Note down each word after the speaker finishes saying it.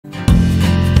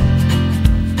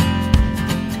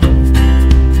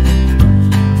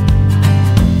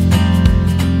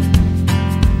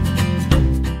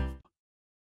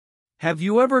Have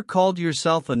you ever called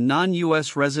yourself a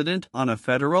non-U.S. resident on a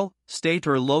federal, state,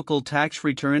 or local tax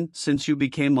return since you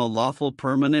became a lawful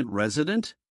permanent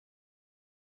resident?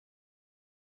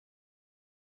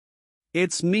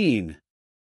 It's mean.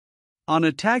 On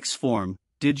a tax form,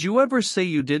 did you ever say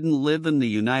you didn't live in the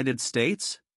United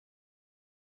States?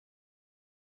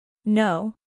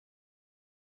 No.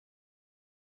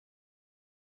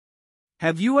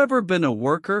 Have you ever been a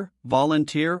worker,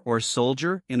 volunteer, or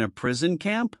soldier in a prison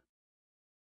camp?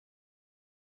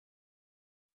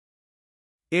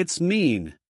 It's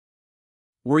mean.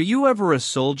 Were you ever a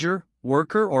soldier,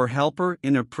 worker, or helper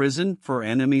in a prison for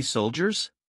enemy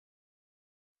soldiers?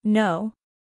 No.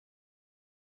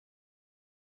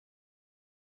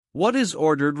 What is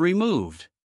ordered removed?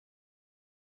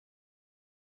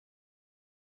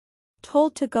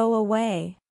 Told to go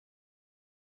away.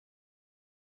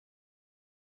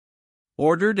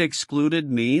 Ordered excluded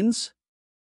means?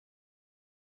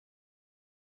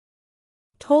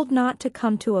 Told not to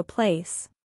come to a place.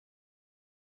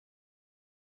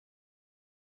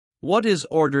 What is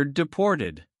ordered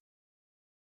deported?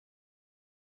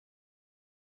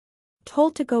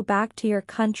 Told to go back to your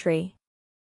country.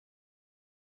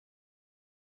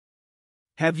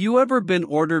 Have you ever been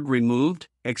ordered removed,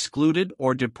 excluded,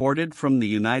 or deported from the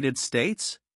United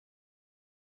States?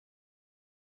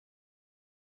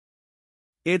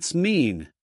 It's mean.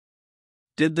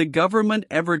 Did the government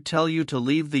ever tell you to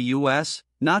leave the U.S.,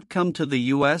 not come to the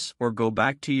U.S., or go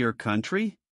back to your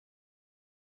country?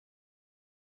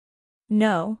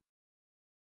 No.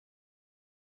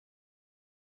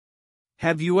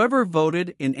 Have you ever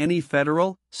voted in any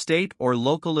federal, state, or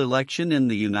local election in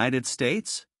the United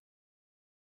States?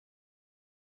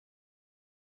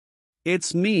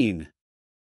 It's mean.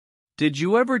 Did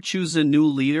you ever choose a new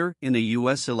leader in a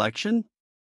U.S. election?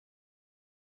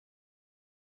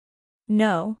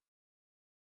 No.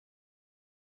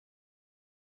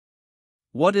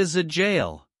 What is a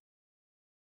jail?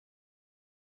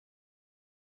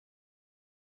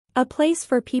 A place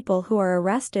for people who are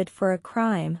arrested for a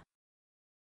crime.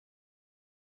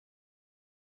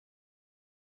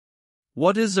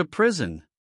 What is a prison?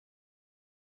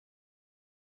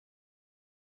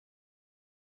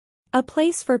 A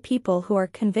place for people who are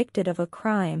convicted of a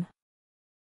crime.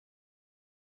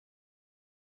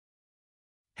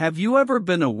 Have you ever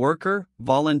been a worker,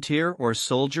 volunteer, or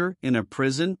soldier in a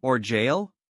prison or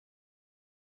jail?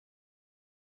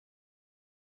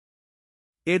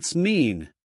 It's mean.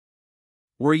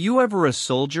 Were you ever a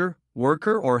soldier,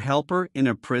 worker, or helper in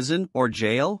a prison or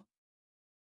jail?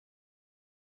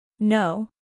 No.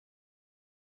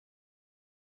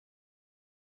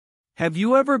 Have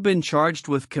you ever been charged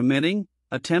with committing,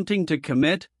 attempting to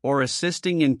commit, or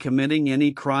assisting in committing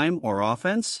any crime or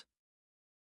offense?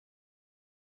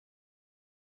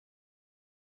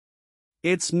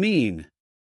 It's mean.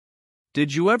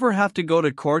 Did you ever have to go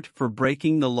to court for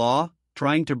breaking the law,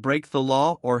 trying to break the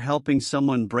law, or helping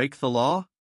someone break the law?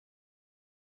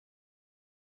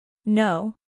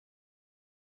 No.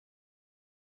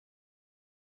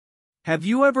 Have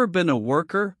you ever been a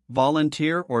worker,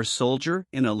 volunteer, or soldier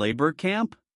in a labor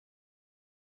camp?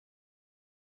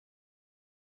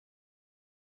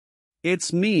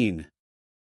 It's mean.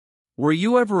 Were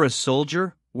you ever a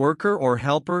soldier, worker, or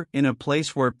helper in a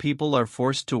place where people are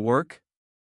forced to work?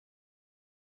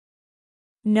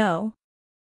 No.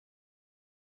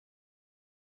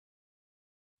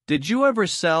 Did you ever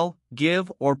sell,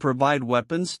 give, or provide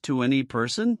weapons to any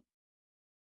person?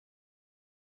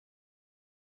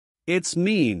 It's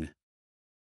mean.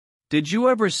 Did you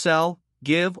ever sell,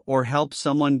 give, or help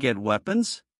someone get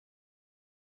weapons?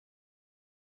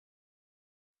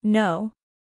 No.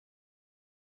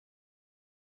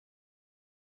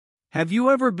 Have you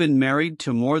ever been married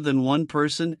to more than one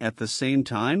person at the same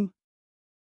time?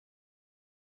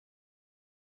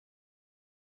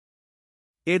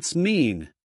 It's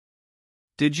mean.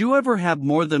 Did you ever have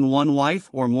more than one wife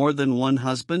or more than one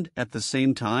husband at the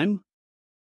same time?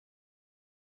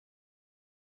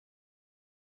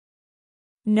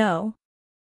 No.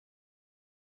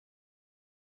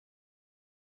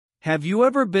 Have you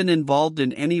ever been involved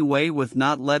in any way with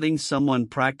not letting someone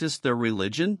practice their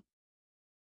religion?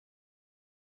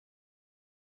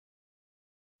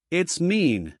 It's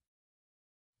mean.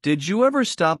 Did you ever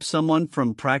stop someone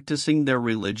from practicing their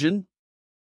religion?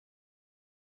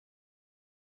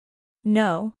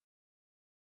 No.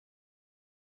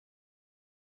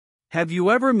 Have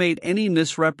you ever made any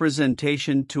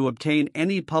misrepresentation to obtain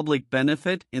any public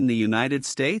benefit in the United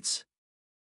States?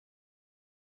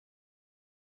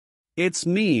 It's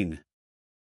mean.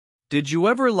 Did you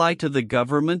ever lie to the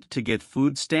government to get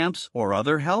food stamps or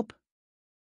other help?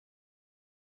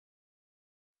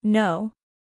 No.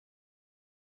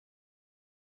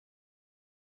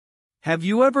 Have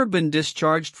you ever been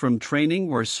discharged from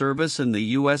training or service in the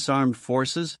U.S. Armed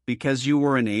Forces because you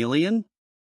were an alien?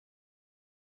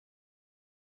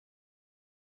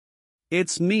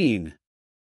 It's mean.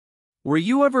 Were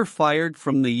you ever fired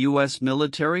from the U.S.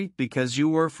 military because you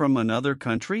were from another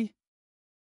country?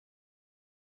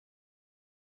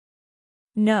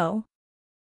 No.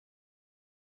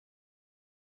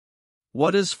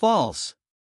 What is false?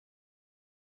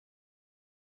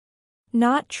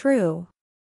 Not true.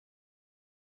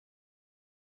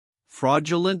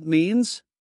 Fraudulent means?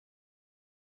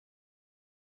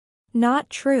 Not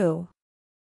true.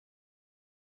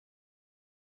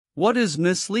 What is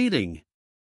misleading?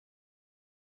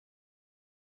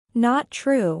 Not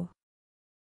true.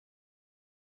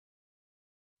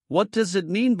 What does it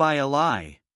mean by a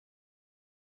lie?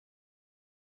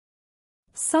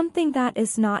 Something that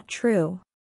is not true.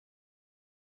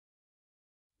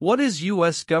 What is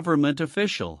U.S. government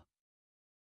official?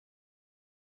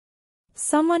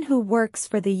 Someone who works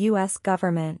for the U.S.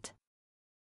 government.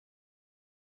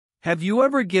 Have you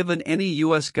ever given any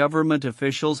U.S. government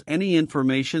officials any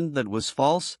information that was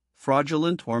false,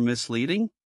 fraudulent, or misleading?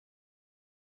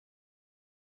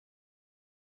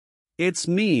 It's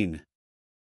mean.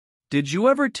 Did you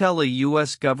ever tell a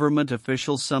U.S. government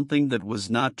official something that was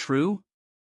not true?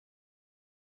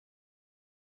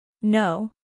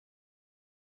 No.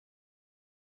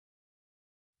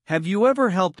 Have you ever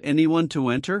helped anyone to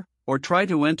enter, or try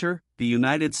to enter, the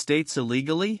United States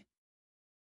illegally?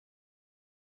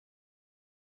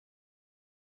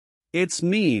 It's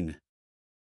mean.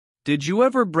 Did you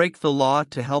ever break the law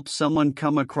to help someone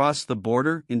come across the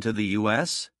border into the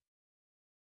U.S.?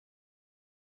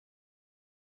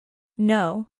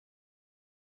 No.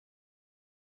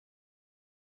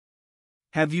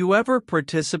 Have you ever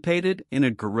participated in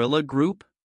a guerrilla group?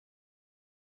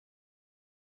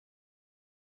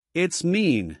 It's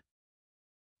mean.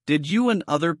 Did you and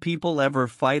other people ever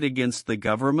fight against the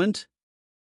government?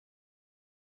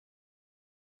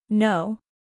 No.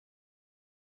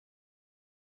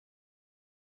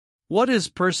 What is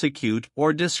persecute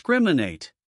or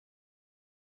discriminate?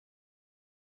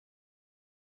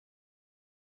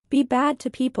 Be bad to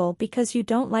people because you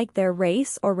don't like their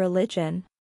race or religion.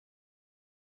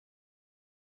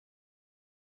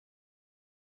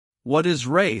 What is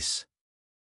race?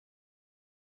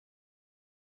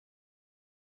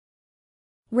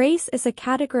 Race is a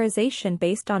categorization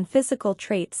based on physical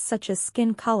traits such as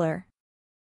skin color.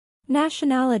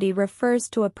 Nationality refers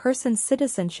to a person's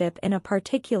citizenship in a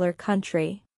particular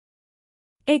country.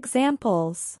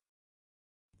 Examples: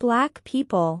 Black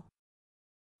people,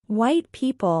 white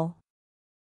people,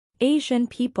 Asian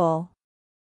people.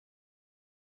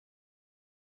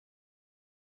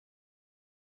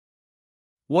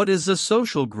 What is a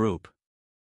social group?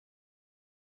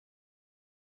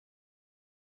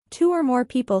 Two or more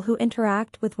people who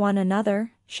interact with one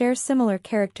another, share similar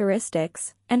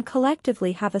characteristics, and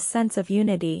collectively have a sense of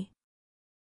unity.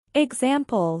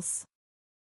 Examples: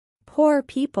 poor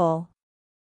people,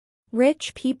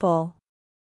 rich people,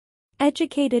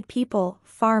 educated people,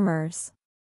 farmers.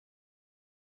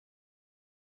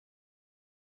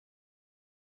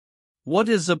 What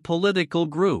is a political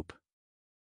group?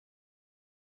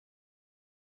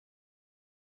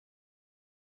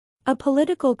 A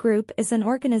political group is an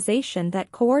organization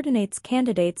that coordinates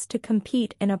candidates to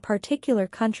compete in a particular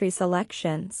country's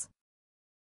elections.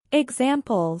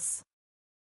 Examples: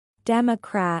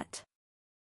 Democrat,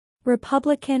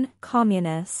 Republican,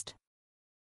 Communist.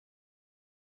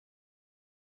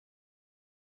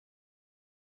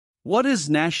 What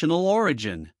is national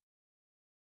origin?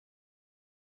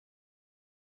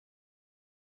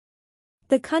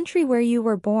 The country where you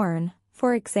were born,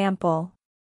 for example,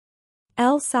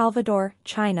 El Salvador,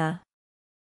 China,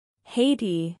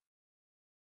 Haiti.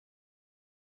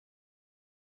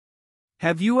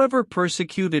 Have you ever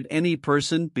persecuted any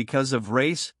person because of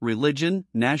race, religion,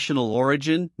 national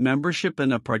origin, membership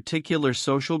in a particular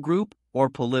social group, or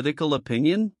political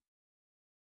opinion?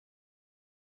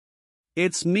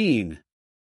 It's mean.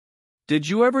 Did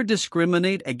you ever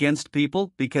discriminate against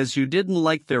people because you didn't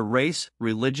like their race,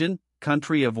 religion,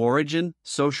 country of origin,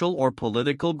 social or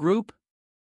political group?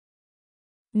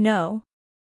 No.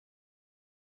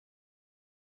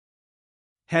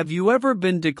 Have you ever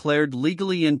been declared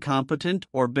legally incompetent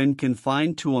or been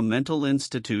confined to a mental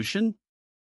institution?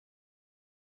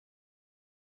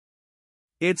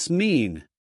 It's mean.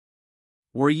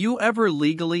 Were you ever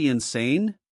legally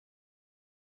insane?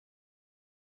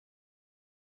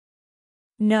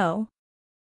 No.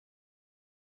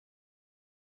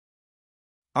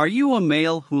 Are you a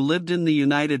male who lived in the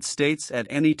United States at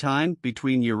any time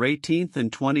between your 18th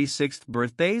and 26th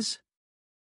birthdays?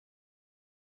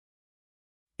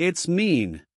 It's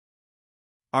mean.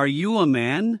 Are you a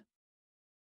man?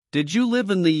 Did you live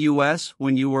in the U.S.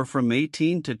 when you were from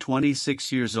 18 to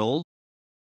 26 years old?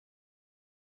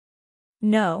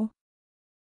 No.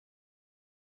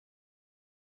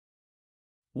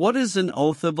 What is an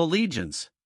oath of allegiance?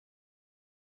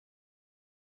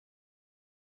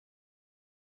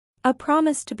 A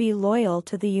promise to be loyal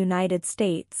to the United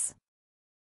States.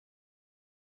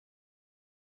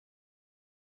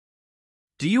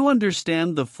 Do you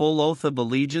understand the full oath of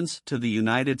allegiance to the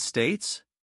United States?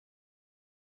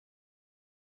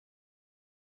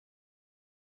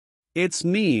 It's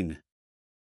mean.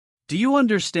 Do you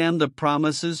understand the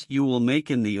promises you will make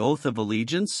in the oath of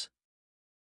allegiance?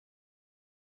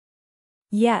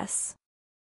 Yes.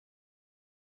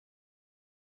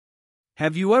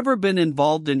 Have you ever been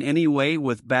involved in any way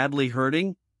with badly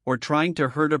hurting or trying to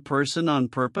hurt a person on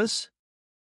purpose?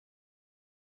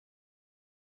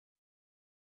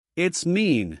 It's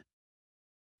mean.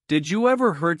 Did you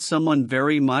ever hurt someone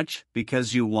very much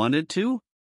because you wanted to?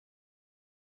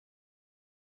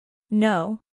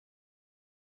 No.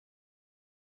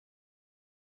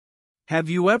 Have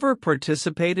you ever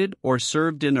participated or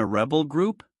served in a rebel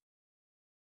group?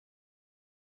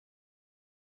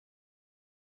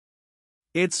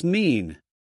 It's mean.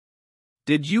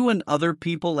 Did you and other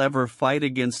people ever fight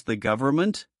against the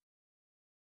government?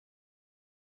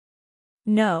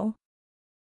 No.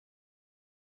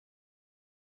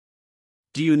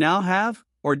 Do you now have,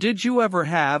 or did you ever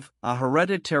have, a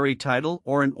hereditary title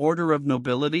or an order of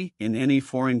nobility in any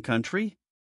foreign country?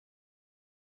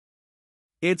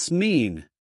 It's mean.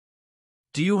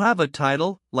 Do you have a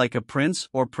title, like a prince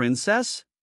or princess?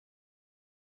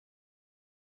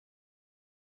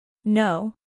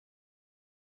 No.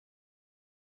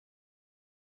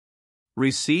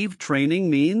 Receive training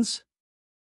means?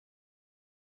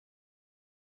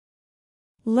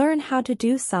 Learn how to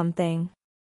do something.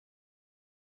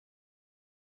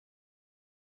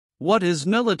 What is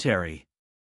military?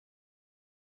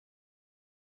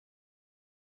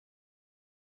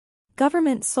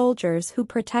 Government soldiers who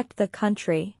protect the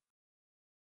country.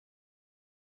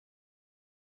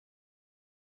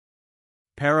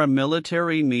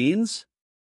 Paramilitary means?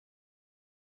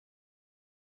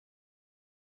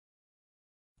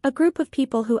 A group of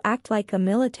people who act like a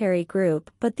military group,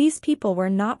 but these people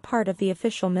were not part of the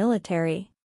official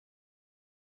military.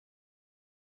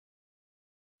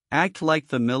 Act like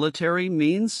the military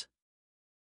means?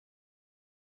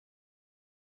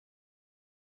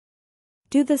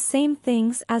 Do the same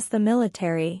things as the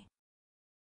military.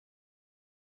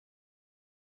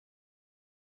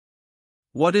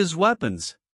 What is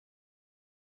weapons?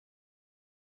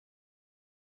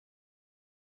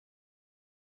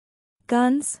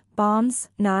 Guns, bombs,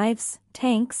 knives,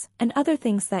 tanks, and other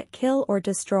things that kill or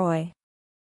destroy.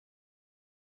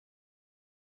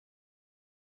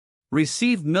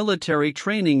 Receive military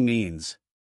training means?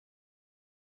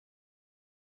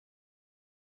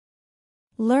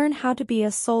 Learn how to be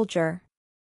a soldier.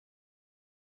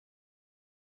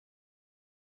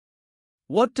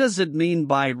 What does it mean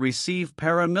by receive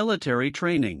paramilitary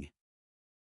training?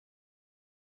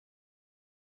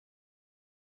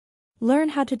 Learn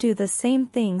how to do the same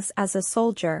things as a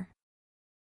soldier.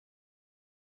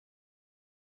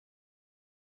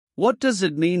 What does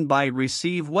it mean by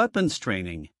receive weapons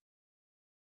training?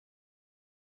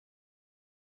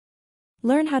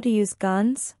 Learn how to use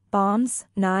guns, bombs,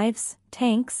 knives,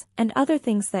 tanks, and other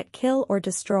things that kill or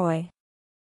destroy.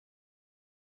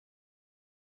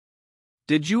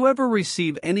 Did you ever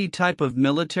receive any type of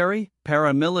military,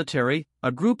 paramilitary,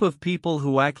 a group of people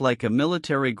who act like a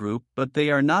military group but they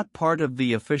are not part of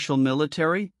the official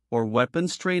military, or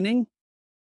weapons training?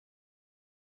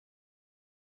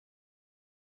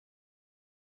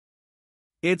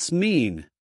 It's mean.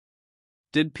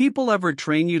 Did people ever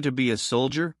train you to be a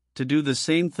soldier, to do the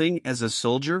same thing as a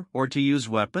soldier, or to use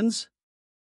weapons?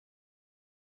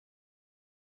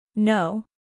 No.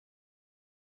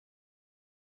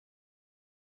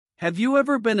 Have you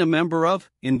ever been a member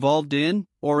of, involved in,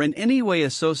 or in any way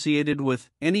associated with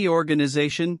any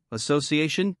organization,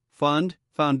 association, fund,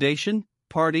 foundation,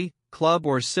 party, club,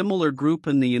 or similar group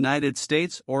in the United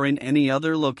States or in any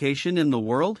other location in the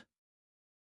world?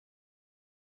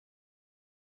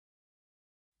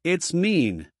 It's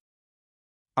mean.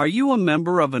 Are you a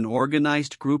member of an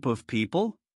organized group of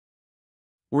people?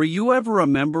 Were you ever a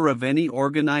member of any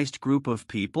organized group of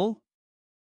people?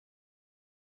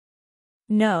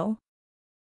 No.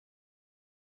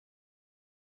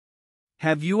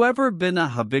 Have you ever been a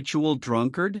habitual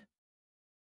drunkard?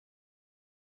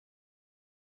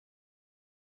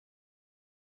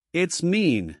 It's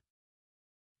mean.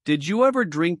 Did you ever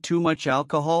drink too much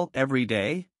alcohol every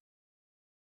day?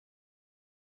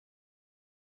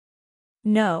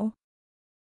 No.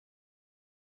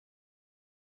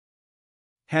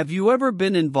 Have you ever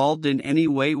been involved in any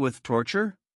way with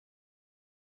torture?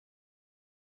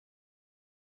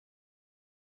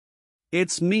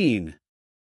 It's mean.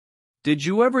 Did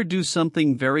you ever do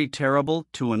something very terrible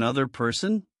to another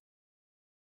person?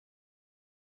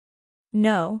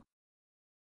 No.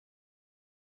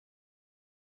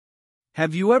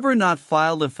 Have you ever not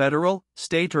filed a federal,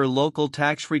 state, or local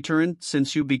tax return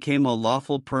since you became a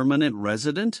lawful permanent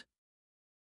resident?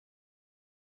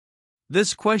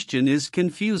 This question is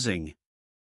confusing.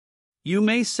 You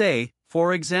may say,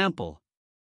 for example,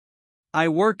 I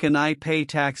work and I pay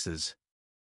taxes.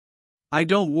 I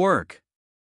don't work.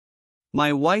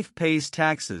 My wife pays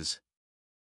taxes.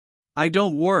 I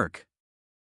don't work.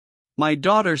 My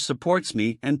daughter supports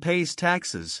me and pays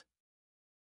taxes.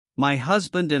 My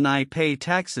husband and I pay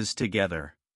taxes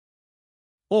together.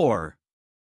 Or,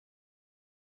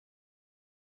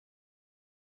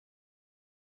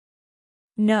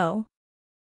 No.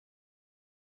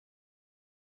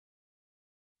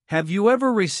 have you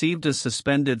ever received a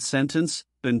suspended sentence,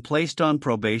 been placed on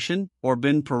probation, or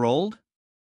been paroled?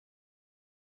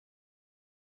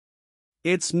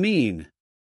 It's mean.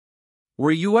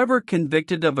 Were you ever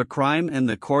convicted of a crime and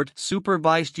the court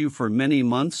supervised you for many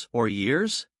months or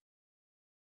years?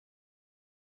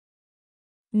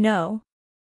 No.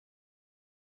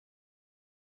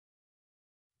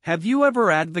 Have you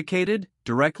ever advocated,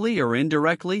 directly or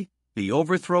indirectly, the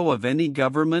overthrow of any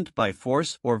government by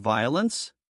force or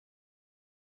violence?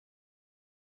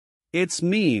 It's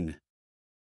mean.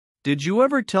 Did you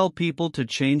ever tell people to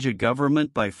change a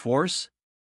government by force?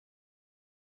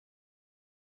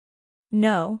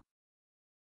 No.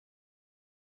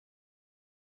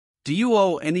 Do you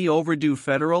owe any overdue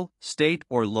federal, state,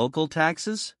 or local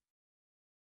taxes?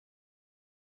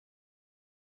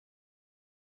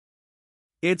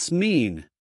 It's mean.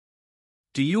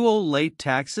 Do you owe late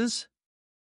taxes?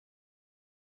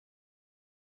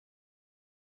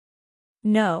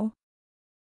 No.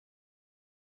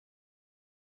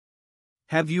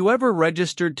 Have you ever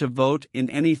registered to vote in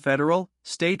any federal,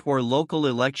 state, or local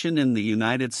election in the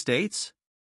United States?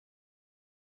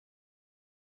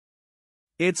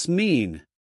 It's mean.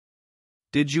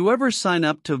 Did you ever sign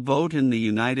up to vote in the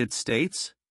United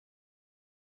States?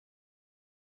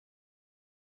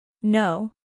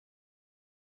 No.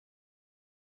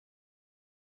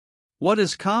 What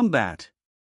is combat?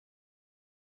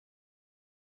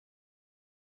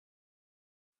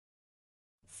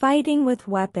 Fighting with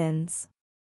weapons.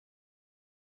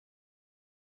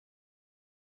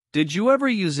 Did you ever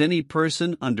use any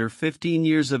person under 15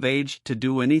 years of age to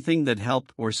do anything that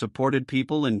helped or supported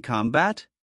people in combat?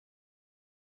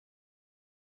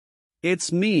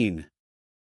 It's mean.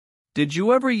 Did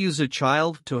you ever use a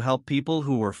child to help people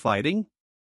who were fighting?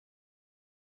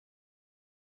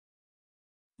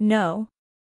 No.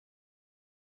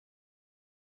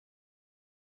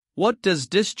 What does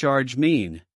discharge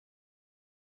mean?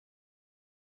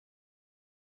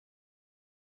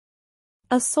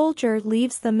 A soldier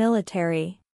leaves the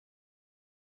military.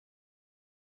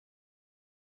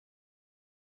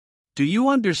 Do you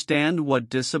understand what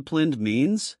disciplined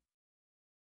means?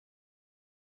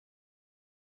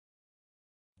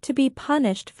 To be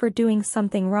punished for doing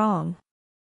something wrong.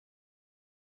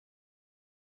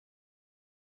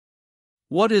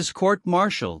 What is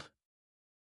court-martialed?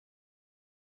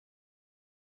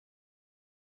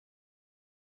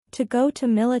 To go to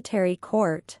military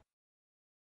court.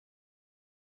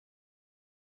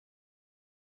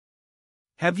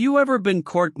 Have you ever been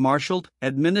court-martialed,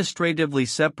 administratively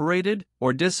separated,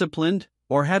 or disciplined,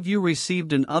 or have you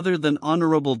received an other than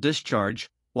honorable discharge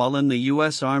while in the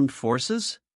U.S. Armed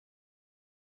Forces?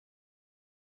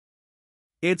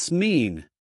 It's mean.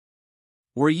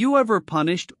 Were you ever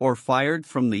punished or fired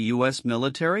from the U.S.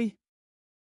 military?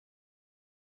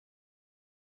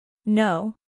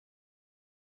 No.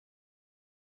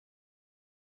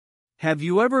 Have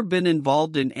you ever been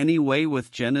involved in any way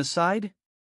with genocide?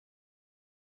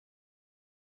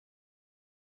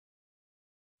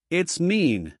 It's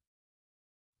mean.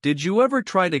 Did you ever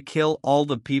try to kill all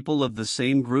the people of the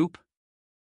same group?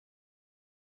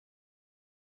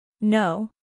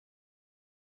 No.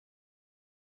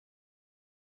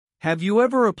 Have you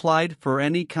ever applied for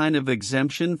any kind of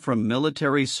exemption from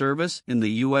military service in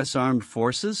the U.S. Armed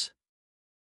Forces?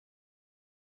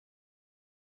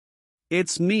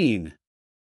 It's mean.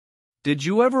 Did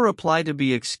you ever apply to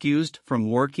be excused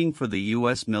from working for the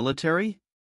U.S. military?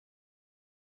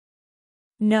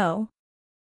 No.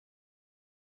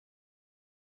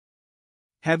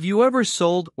 Have you ever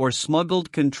sold or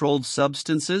smuggled controlled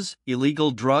substances,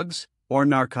 illegal drugs, or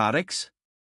narcotics?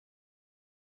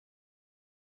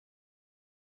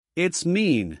 It's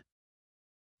mean.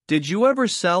 Did you ever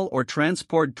sell or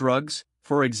transport drugs,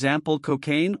 for example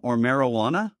cocaine or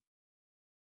marijuana?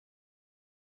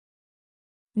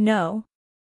 No.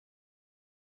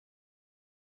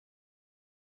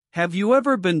 Have you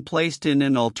ever been placed in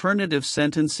an alternative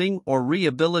sentencing or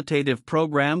rehabilitative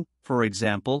program, for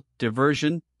example,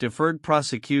 diversion, deferred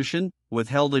prosecution,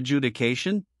 withheld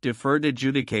adjudication, deferred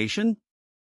adjudication?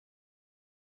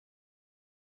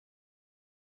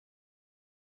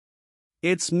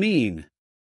 It's mean.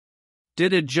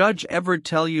 Did a judge ever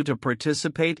tell you to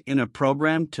participate in a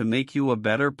program to make you a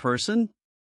better person?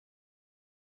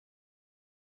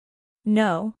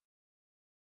 No.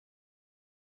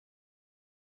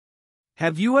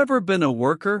 Have you ever been a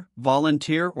worker,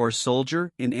 volunteer, or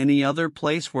soldier in any other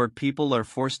place where people are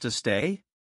forced to stay?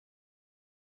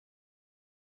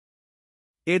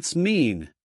 It's mean.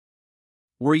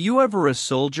 Were you ever a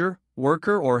soldier,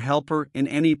 worker, or helper in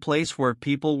any place where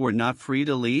people were not free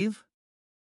to leave?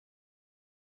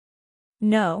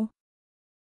 No.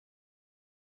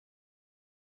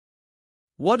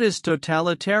 What is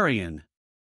totalitarian?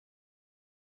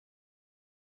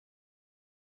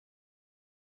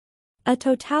 A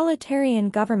totalitarian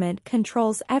government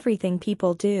controls everything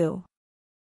people do.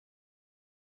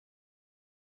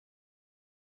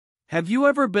 Have you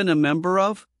ever been a member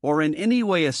of, or in any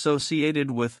way associated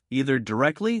with, either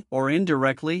directly or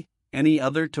indirectly, any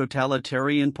other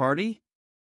totalitarian party?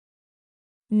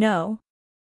 No.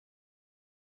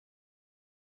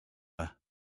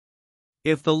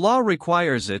 If the law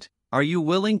requires it, are you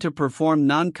willing to perform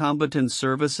non-combatant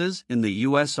services in the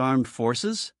U.S. Armed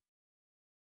Forces?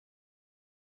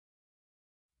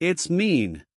 It's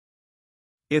mean.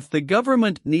 If the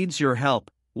government needs your help,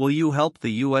 will you help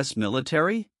the U.S.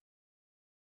 military?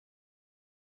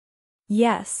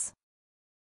 Yes.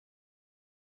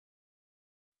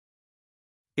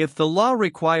 If the law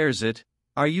requires it,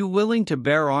 are you willing to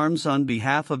bear arms on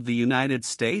behalf of the United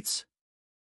States?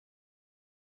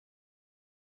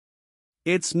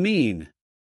 It's mean.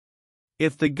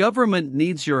 If the government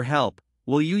needs your help,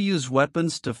 will you use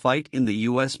weapons to fight in the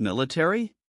U.S.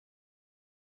 military?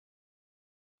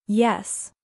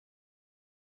 Yes.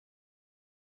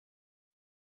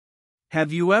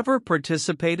 Have you ever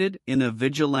participated in a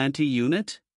vigilante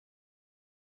unit?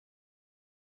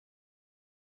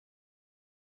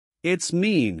 It's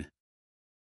mean.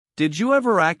 Did you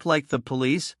ever act like the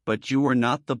police, but you were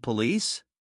not the police?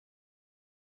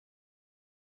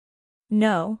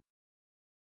 No.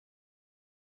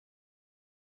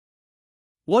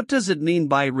 What does it mean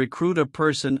by recruit a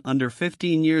person under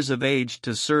 15 years of age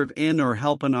to serve in or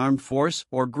help an armed force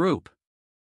or group?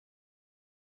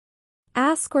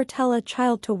 Ask or tell a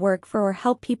child to work for or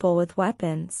help people with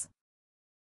weapons.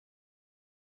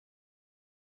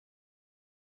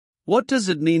 What does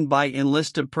it mean by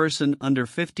enlist a person under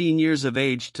 15 years of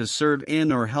age to serve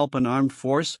in or help an armed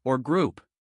force or group?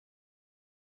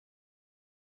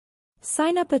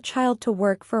 Sign up a child to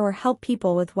work for or help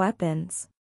people with weapons.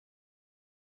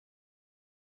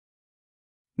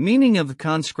 Meaning of the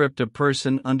conscript: a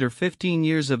person under 15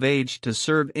 years of age to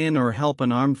serve in or help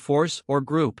an armed force or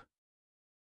group.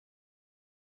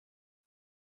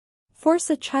 Force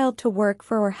a child to work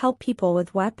for or help people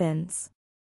with weapons.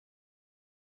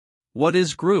 What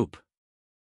is group?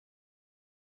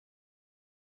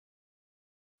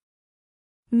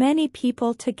 Many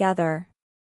people together.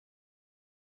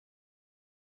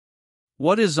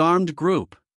 What is armed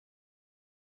group?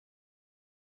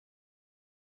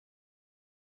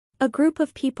 A group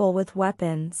of people with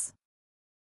weapons.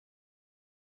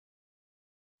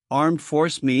 Armed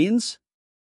force means?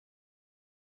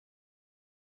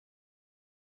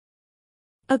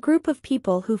 A group of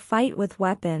people who fight with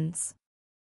weapons.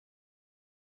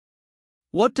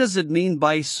 What does it mean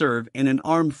by serve in an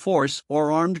armed force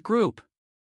or armed group?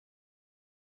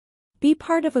 Be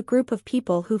part of a group of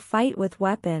people who fight with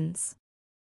weapons.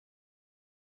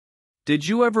 Did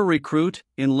you ever recruit,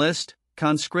 enlist,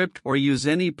 conscript, or use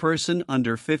any person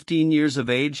under 15 years of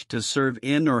age to serve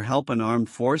in or help an armed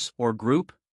force or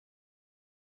group?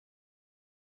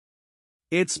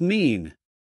 It's mean.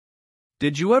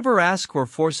 Did you ever ask or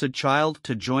force a child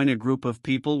to join a group of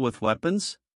people with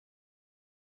weapons?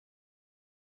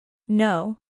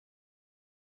 No.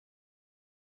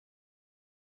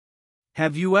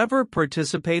 Have you ever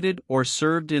participated or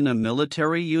served in a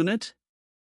military unit?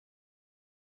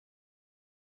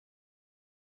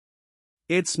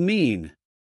 It's mean.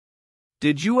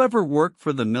 Did you ever work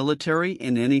for the military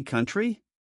in any country?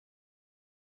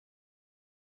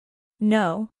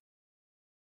 No.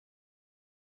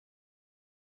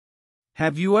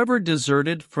 Have you ever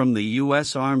deserted from the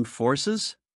U.S. Armed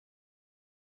Forces?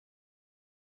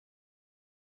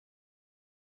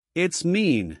 It's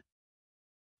mean.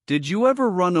 Did you ever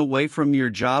run away from your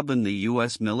job in the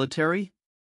U.S. military?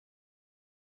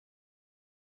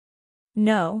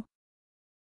 No.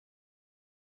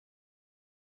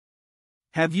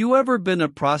 Have you ever been a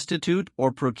prostitute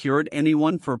or procured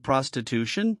anyone for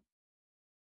prostitution?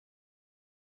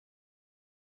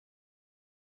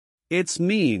 It's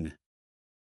mean.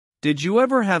 Did you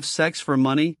ever have sex for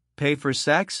money, pay for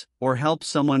sex, or help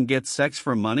someone get sex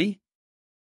for money?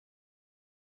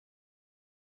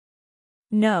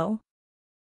 No.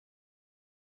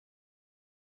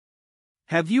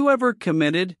 Have you ever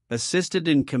committed, assisted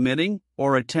in committing,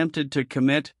 or attempted to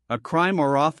commit a crime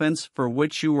or offense for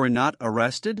which you were not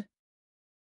arrested?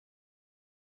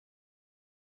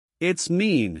 It's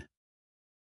mean.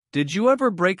 Did you ever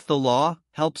break the law,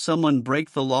 help someone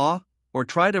break the law, or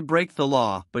try to break the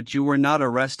law but you were not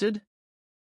arrested?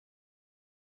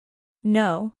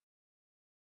 No.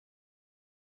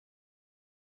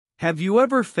 Have you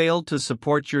ever failed to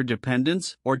support your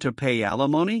dependents or to pay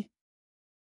alimony?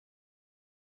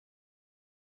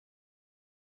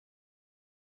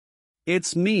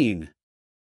 It's mean.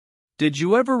 Did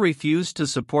you ever refuse to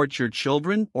support your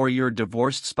children or your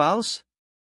divorced spouse?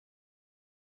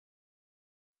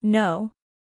 No.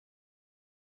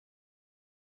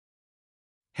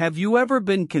 Have you ever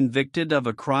been convicted of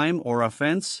a crime or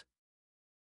offense?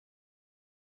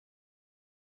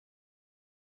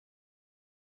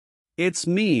 It's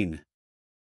mean.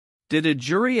 Did a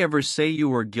jury ever say you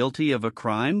were guilty of a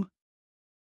crime?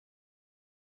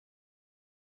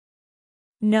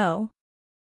 No.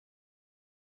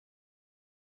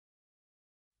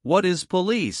 What is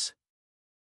police?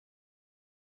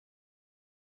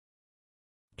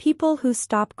 People who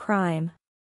stop crime.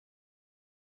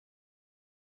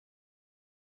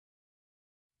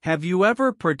 Have you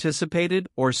ever participated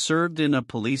or served in a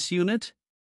police unit?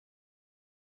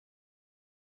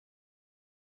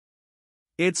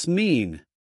 It's mean.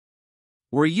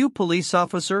 Were you police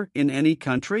officer in any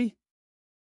country?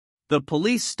 The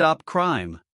police stop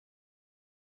crime.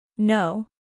 No.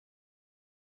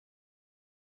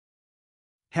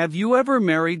 Have you ever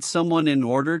married someone in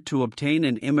order to obtain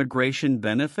an immigration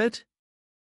benefit?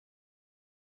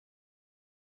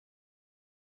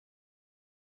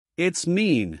 It's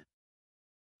mean.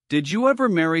 Did you ever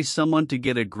marry someone to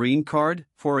get a green card,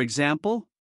 for example?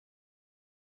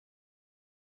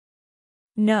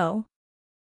 No.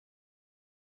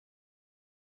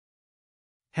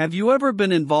 Have you ever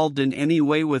been involved in any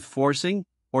way with forcing,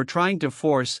 or trying to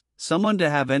force, someone to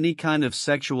have any kind of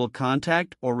sexual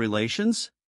contact or relations?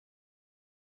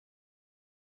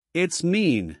 It's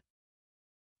mean.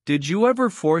 Did you ever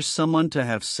force someone to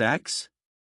have sex?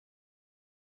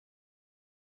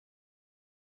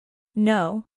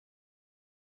 No.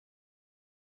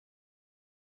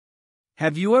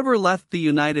 Have you ever left the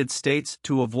United States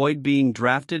to avoid being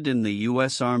drafted in the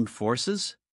U.S. Armed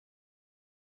Forces?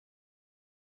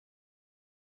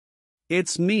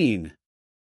 It's mean.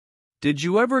 Did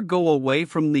you ever go away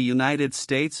from the United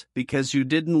States because you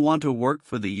didn't want to work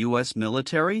for the U.S.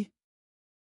 military?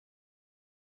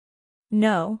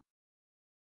 No.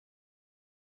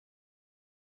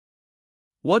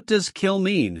 What does kill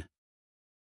mean?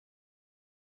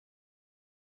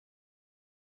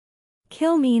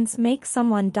 Kill means make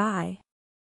someone die.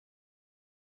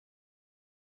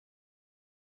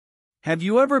 Have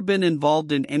you ever been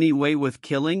involved in any way with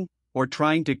killing, or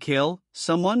trying to kill,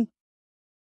 someone?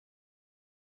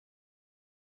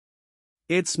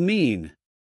 It's mean.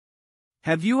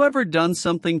 Have you ever done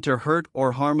something to hurt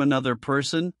or harm another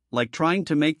person, like trying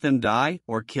to make them die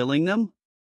or killing them?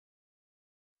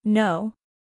 No.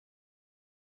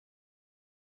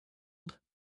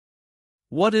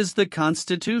 What is the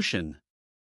Constitution?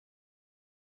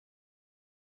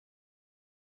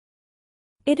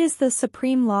 It is the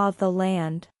supreme law of the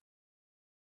land.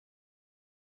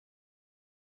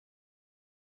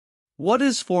 What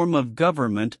is form of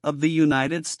government of the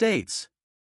United States?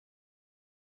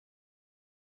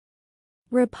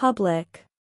 Republic.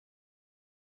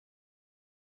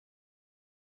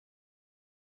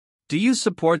 Do you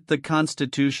support the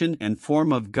Constitution and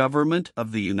form of government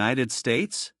of the United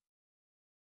States?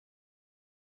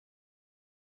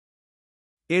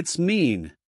 It's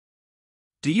mean.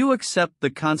 Do you accept the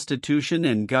Constitution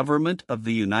and government of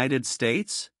the United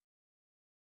States?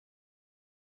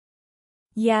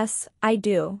 Yes, I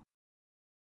do.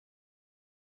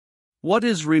 What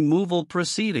is removal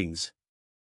proceedings?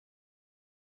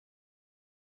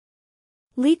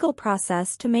 Legal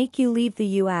process to make you leave the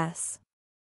U.S.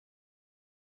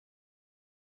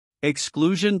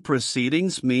 Exclusion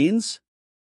proceedings means?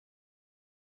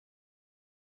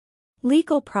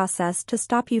 Legal process to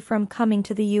stop you from coming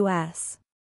to the U.S.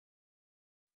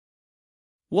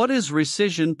 What is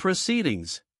rescission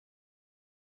proceedings?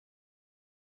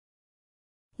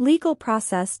 Legal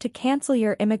process to cancel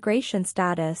your immigration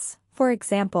status, for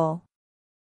example,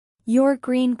 your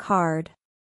green card.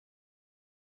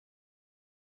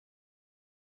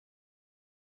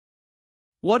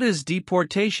 What is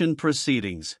deportation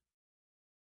proceedings?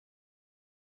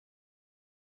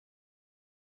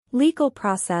 Legal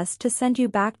process to send you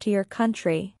back to your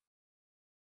country.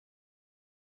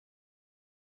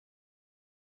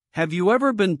 Have you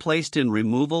ever been placed in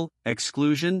removal,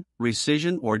 exclusion,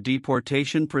 rescission, or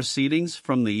deportation proceedings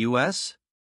from the U.S.?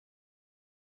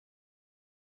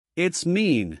 It's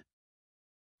mean.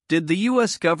 Did the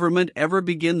U.S. government ever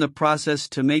begin the process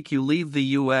to make you leave the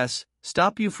U.S.,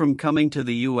 stop you from coming to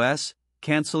the U.S.,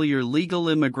 cancel your legal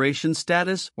immigration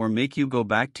status, or make you go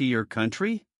back to your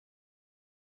country?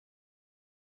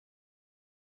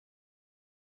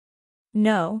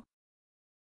 No.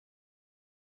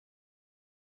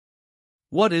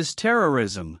 What is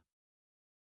terrorism?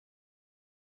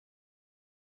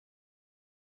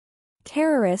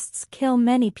 Terrorists kill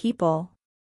many people.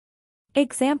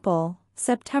 Example,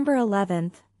 September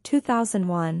 11,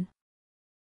 2001.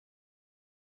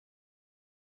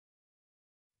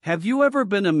 Have you ever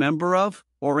been a member of,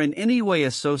 or in any way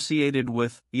associated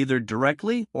with, either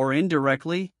directly or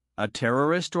indirectly, a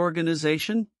terrorist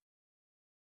organization?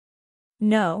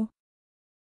 No.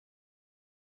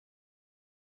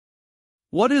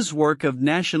 What is work of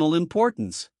national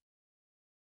importance?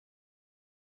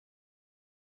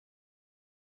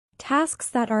 Tasks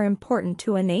that are important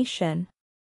to a nation.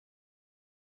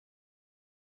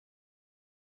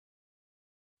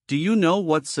 Do you know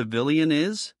what civilian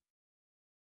is?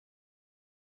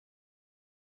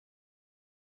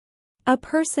 A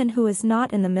person who is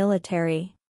not in the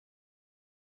military.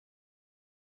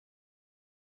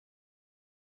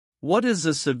 What is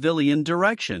a civilian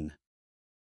direction?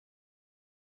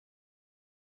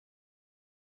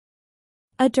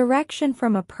 A direction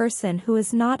from a person who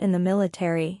is not in the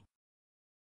military.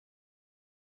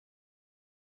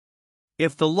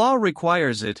 If the law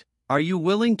requires it, are you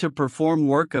willing to perform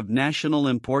work of national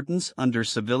importance under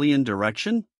civilian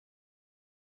direction?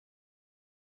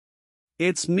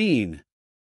 It's mean.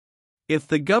 If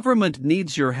the government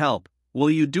needs your help, will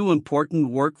you do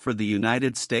important work for the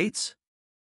United States?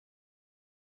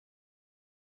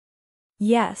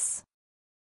 Yes.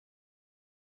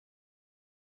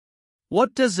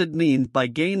 What does it mean by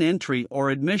gain entry or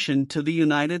admission to the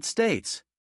United States?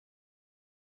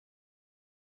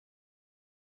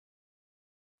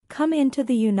 Come into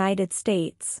the United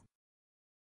States.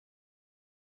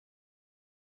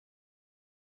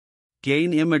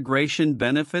 Gain immigration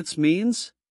benefits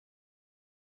means?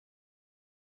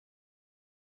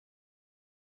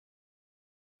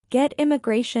 Get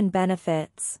immigration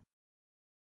benefits.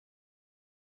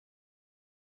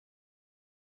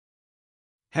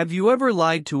 Have you ever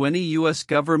lied to any U.S.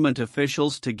 government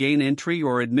officials to gain entry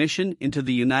or admission into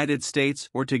the United States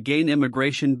or to gain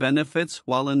immigration benefits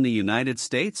while in the United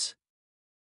States?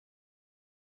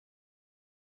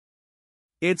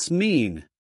 It's mean.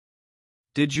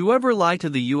 Did you ever lie to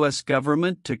the U.S.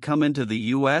 government to come into the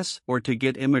U.S. or to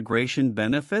get immigration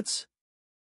benefits?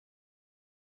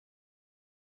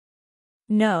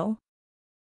 No.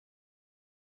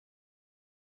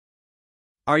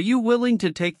 Are you willing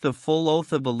to take the full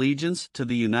oath of allegiance to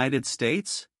the United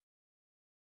States?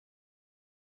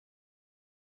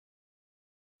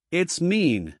 It's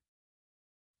mean.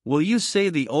 Will you say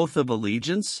the oath of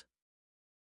allegiance?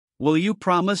 Will you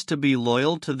promise to be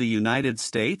loyal to the United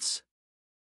States?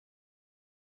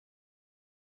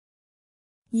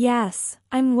 Yes,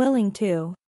 I'm willing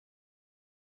to.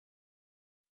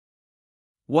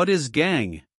 What is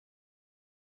gang?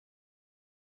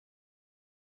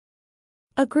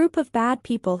 A group of bad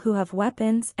people who have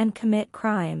weapons and commit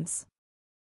crimes.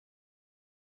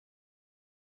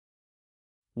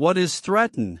 What is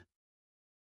threaten?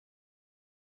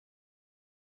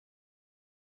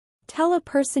 Tell a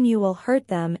person you will hurt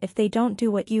them if they don't do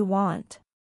what you want.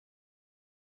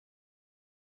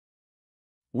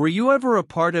 Were you ever a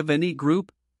part of any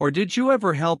group, or did you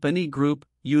ever help any group,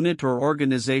 unit, or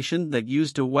organization that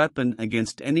used a weapon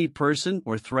against any person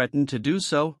or threatened to do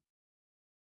so?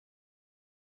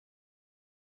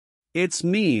 It's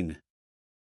mean.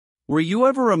 Were you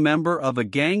ever a member of a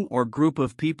gang or group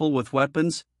of people with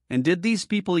weapons, And did these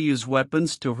people use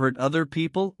weapons to hurt other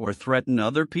people or threaten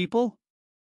other people?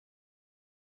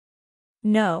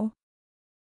 No.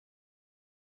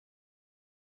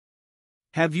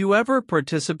 Have you ever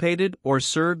participated or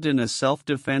served in a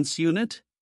self-defense unit?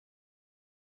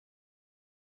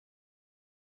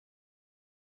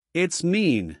 It's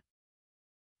mean.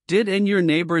 Did and your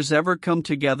neighbors ever come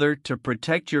together to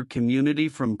protect your community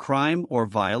from crime or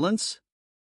violence?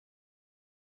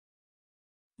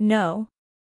 No.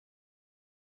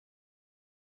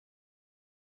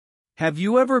 Have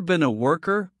you ever been a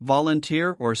worker,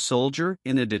 volunteer, or soldier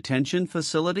in a detention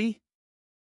facility?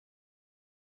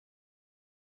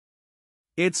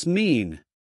 It's mean.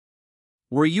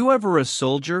 Were you ever a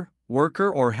soldier,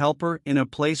 worker, or helper in a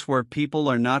place where people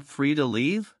are not free to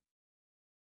leave?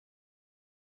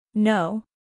 No.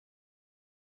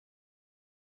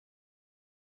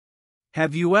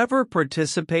 Have you ever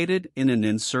participated in an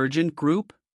insurgent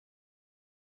group?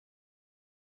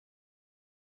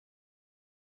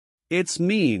 It's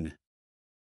mean.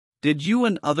 Did you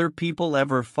and other people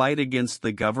ever fight against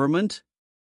the government?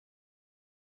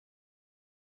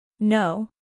 No.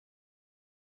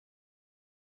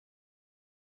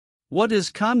 What is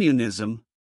communism?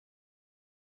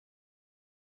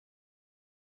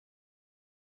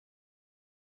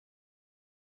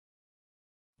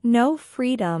 No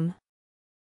freedom.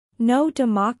 No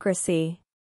democracy.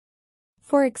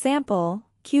 For example,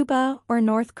 Cuba or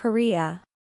North Korea.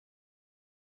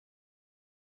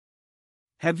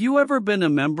 Have you ever been a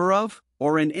member of,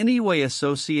 or in any way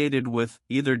associated with,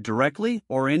 either directly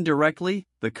or indirectly,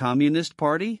 the Communist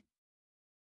Party?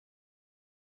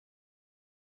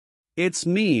 It's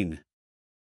mean.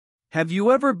 Have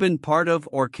you ever been part of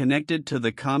or connected to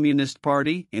the Communist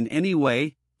Party in any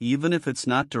way, even if it's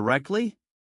not directly?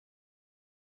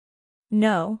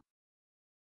 No.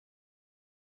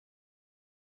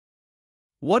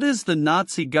 What is the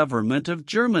Nazi government of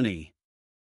Germany?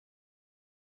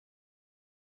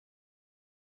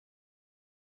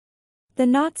 The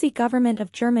Nazi government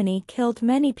of Germany killed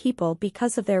many people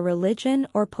because of their religion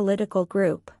or political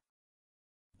group.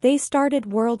 They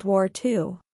started World War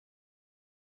II.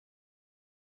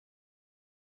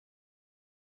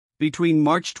 Between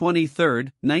March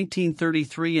 23,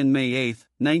 1933 and May 8,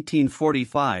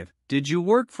 1945, did you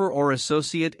work for or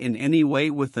associate in any way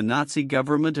with the Nazi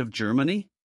government of Germany?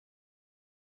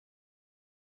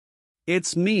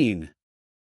 It's mean.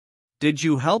 Did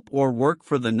you help or work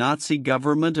for the Nazi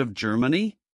government of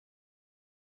Germany?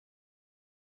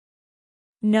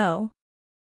 No.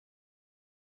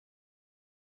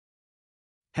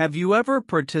 Have you ever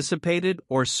participated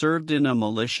or served in a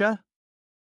militia?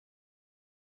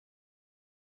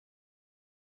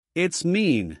 It's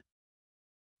mean.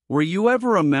 Were you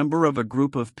ever a member of a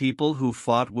group of people who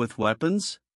fought with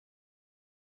weapons?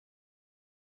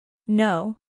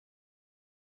 No.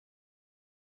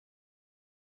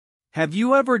 Have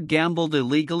you ever gambled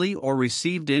illegally or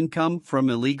received income from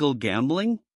illegal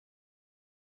gambling?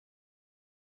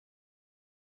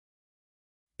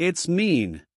 It's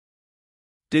mean.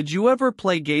 Did you ever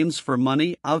play games for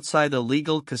money outside a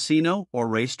legal casino or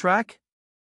racetrack?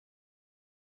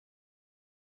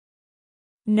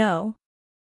 No.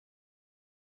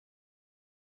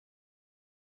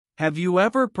 Have you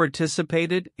ever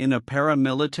participated in a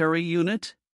paramilitary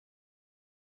unit?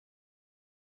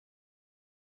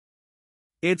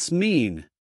 It's mean.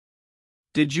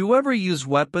 Did you ever use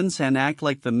weapons and act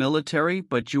like the military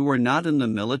but you were not in the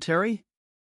military?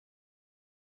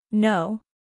 No.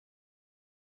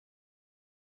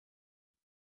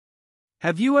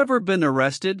 Have you ever been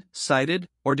arrested, cited,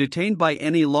 or detained by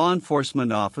any law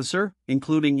enforcement officer,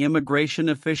 including immigration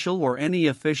official or any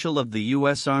official of the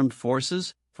U.S. Armed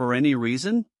Forces, for any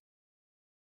reason?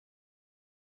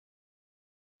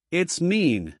 It's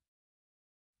mean.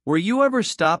 Were you ever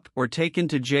stopped or taken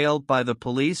to jail by the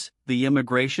police, the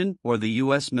immigration, or the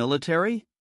U.S. military?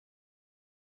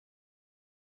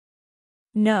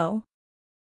 No.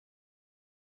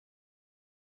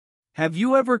 Have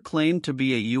you ever claimed to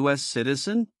be a U.S.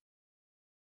 citizen?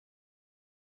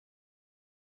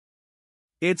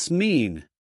 It's mean.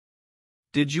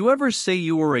 Did you ever say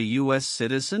you were a U.S.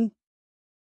 citizen?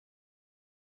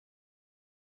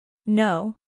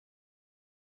 No.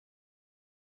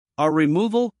 Are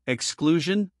removal,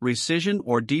 exclusion, rescission,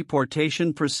 or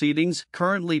deportation proceedings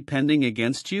currently pending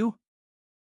against you?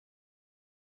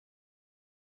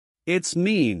 It's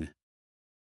mean.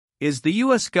 Is the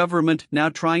U.S. government now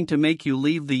trying to make you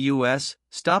leave the U.S.,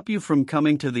 stop you from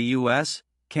coming to the U.S.,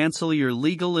 cancel your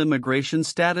legal immigration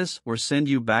status, or send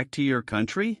you back to your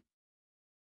country?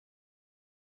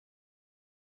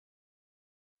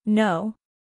 No.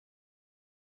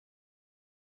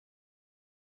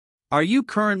 Are you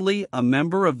currently a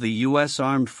member of the U.S.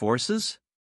 Armed Forces?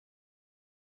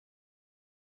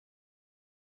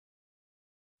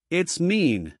 It's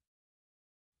mean.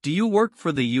 Do you work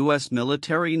for the U.S.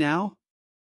 military now?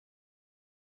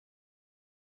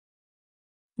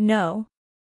 No.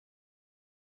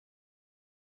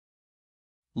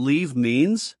 Leave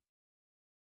means?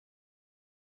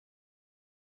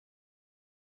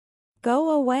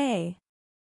 Go away.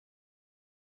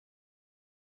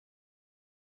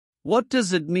 What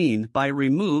does it mean by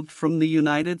removed from the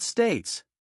United States?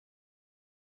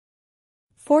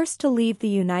 Forced to leave the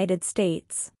United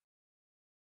States.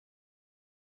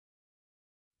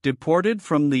 Deported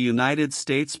from the United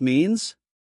States means?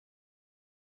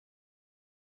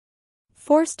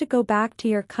 Forced to go back to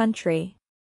your country.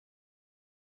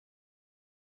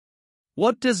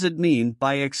 What does it mean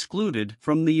by excluded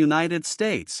from the United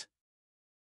States?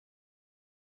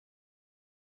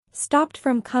 Stopped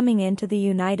from coming into the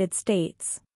United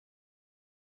States.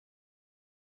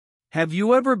 Have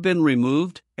you ever been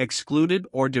removed, excluded,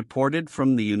 or deported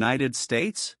from the United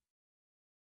States?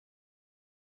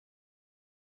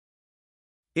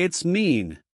 It's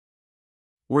mean.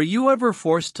 Were you ever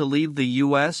forced to leave the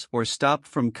U.S. or stopped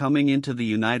from coming into the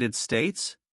United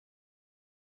States?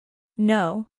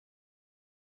 No.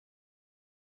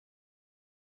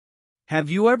 Have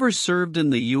you ever served in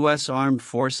the U.S. Armed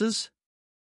Forces?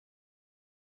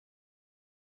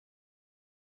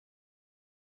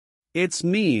 It's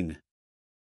mean.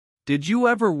 Did you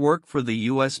ever work for the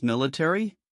U.S.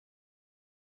 military?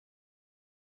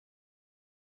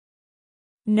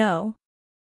 No.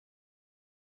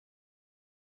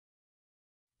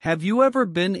 Have you ever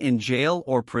been in jail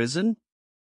or prison?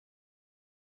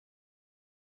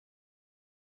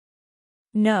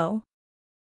 No.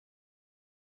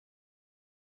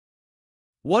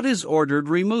 What is ordered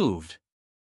removed?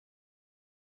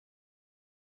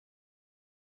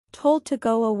 Told to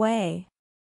go away.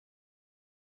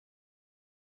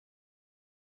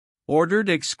 Ordered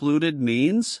excluded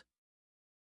means?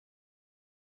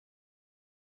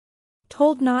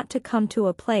 Told not to come to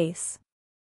a place.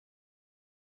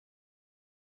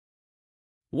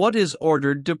 What is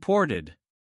ordered deported?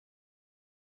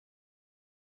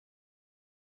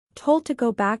 Told to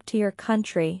go back to your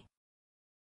country.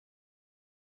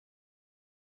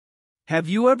 Have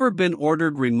you ever been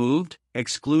ordered removed,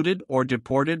 excluded, or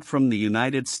deported from the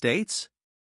United States?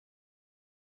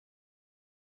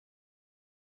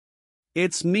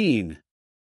 It's mean.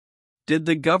 Did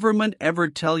the government ever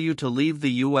tell you to leave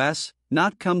the U.S.,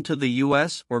 not come to the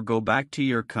U.S., or go back to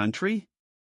your country?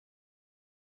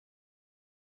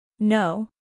 No.